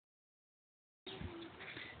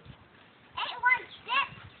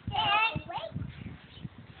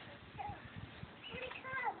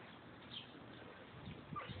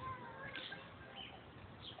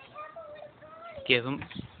Give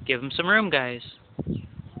him some room, guys.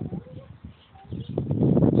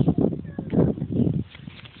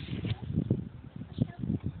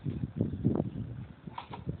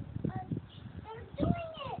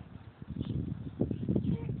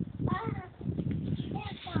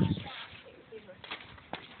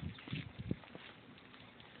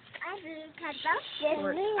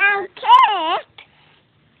 Okay.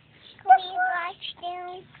 Can you watch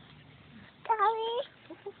them, Dolly?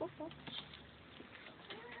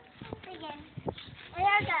 Again.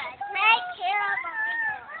 They're good. Take care of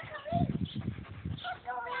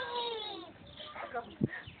them.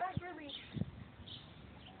 Froggy Release.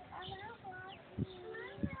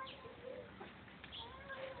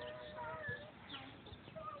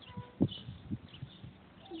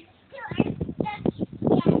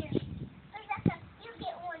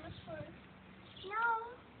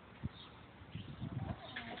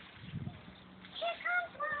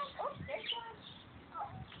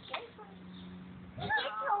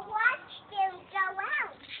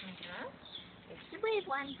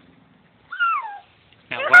 One.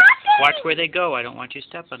 Now watch where they go. I don't want you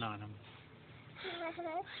stepping on them.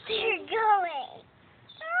 They're going.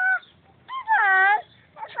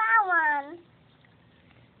 I found one.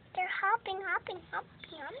 They're hopping.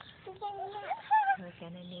 We're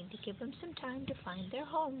going to need to give them some time to find their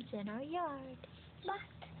homes in our yard. But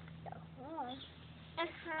the home.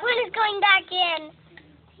 One is going back in.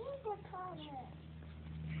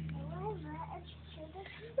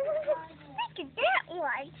 Look at that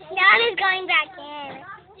one. Don is going back in.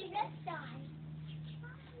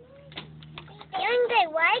 Don't they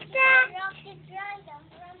like that?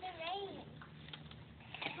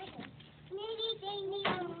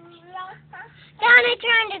 Don is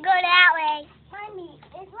trying to go that way.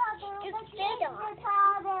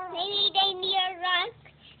 Maybe they need a rock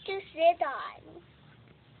to sit on.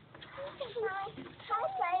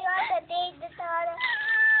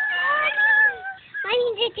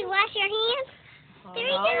 Honey, did you wash your hands?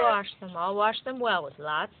 I'll wash them well with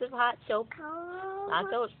lots of hot soap.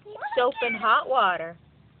 Lots of soap and hot water.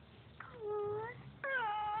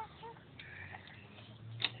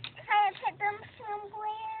 Can I put them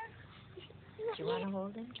somewhere? Do you want to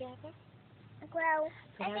hold them, Trevor? Well,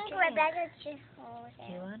 I think Rebecca should hold them.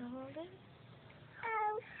 Do you want to hold them?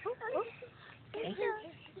 Okay.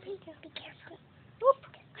 Be careful.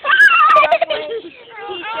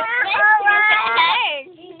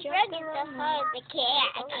 He's ready to hold the cat.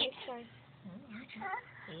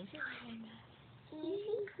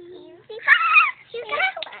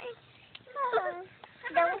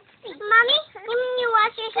 Mommy, didn't you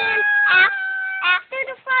wash your hands after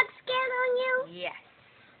the frog scared on you? Yes.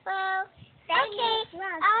 Well, okay,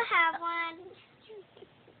 I'll have one.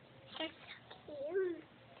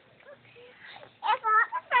 If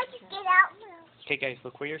I could get out. Okay, guys,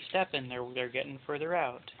 look where you're stepping. They're getting further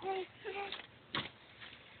out.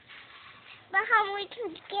 But how we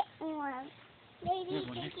can get one? Maybe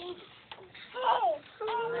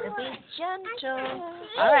Gotta be gentle.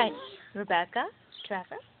 All right, Rebecca,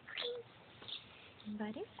 Trevor,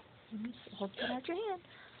 buddy, put out your hand.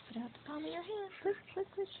 Put out the palm of your hand.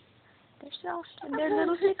 Push. They're soft and they're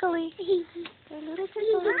little tickly. They're little tickly.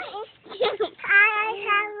 I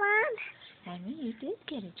have one. Henry, you did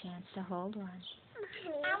get a chance to hold one.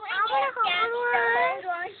 I want to hold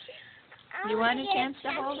one. You want a chance to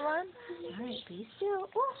hold one? All right, be still.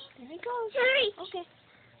 Oh, there he goes. Okay.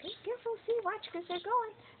 Be careful. See, watch, because they're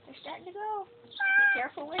going. They're starting to go. Be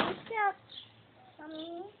careful where you step.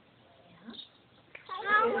 Mommy.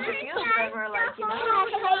 Trevor, like,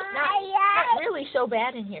 not really so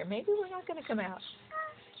bad in here. Maybe we're not going to come out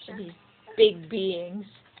for these big beings.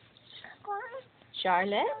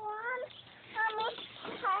 Charlotte? Charlotte?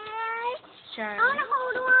 I want to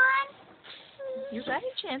hold one. You got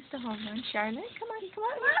a chance to hold one, Charlotte. Come on.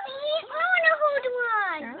 Mommy, I want to hold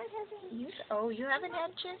one. Charlotte hasn't. You haven't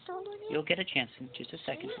had a chance to hold one yet? You'll get a chance in just a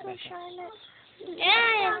second, Here you go, Rebecca. Charlotte.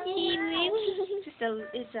 Yeah, It's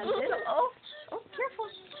a little. Oh, careful.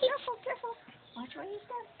 Watch where you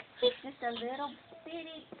step. It's just a little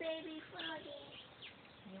bitty baby froggy.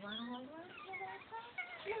 You want to hold one?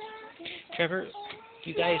 Trevor,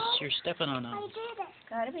 you guys, you're stepping on them. I did it.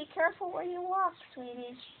 Gotta be careful where you walk,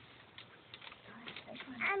 sweetie.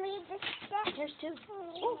 I made the step. There's two.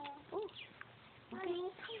 Ooh. Okay.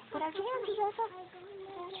 Put out your hand, Rebecca.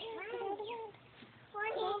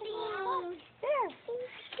 There.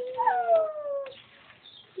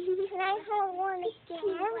 Can I hold one again?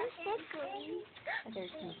 They're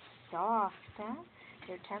too soft, huh?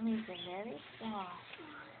 Their tummies are very soft.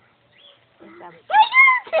 It's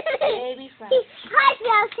a baby frog. I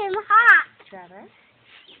felt him hot. Trevor.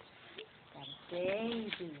 Baby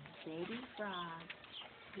frog.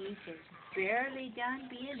 He's just barely done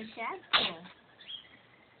being a tadpole.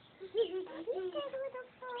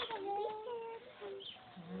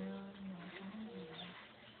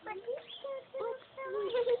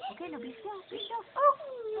 Okay, now be still, be still.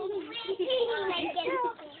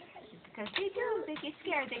 Because they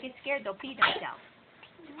get scared, they'll pee themselves.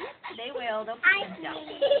 They will, they'll pee themselves.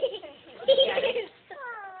 You got it?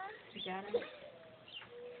 You got it?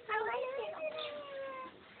 I like it.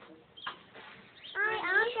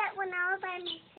 I get when I was by myself.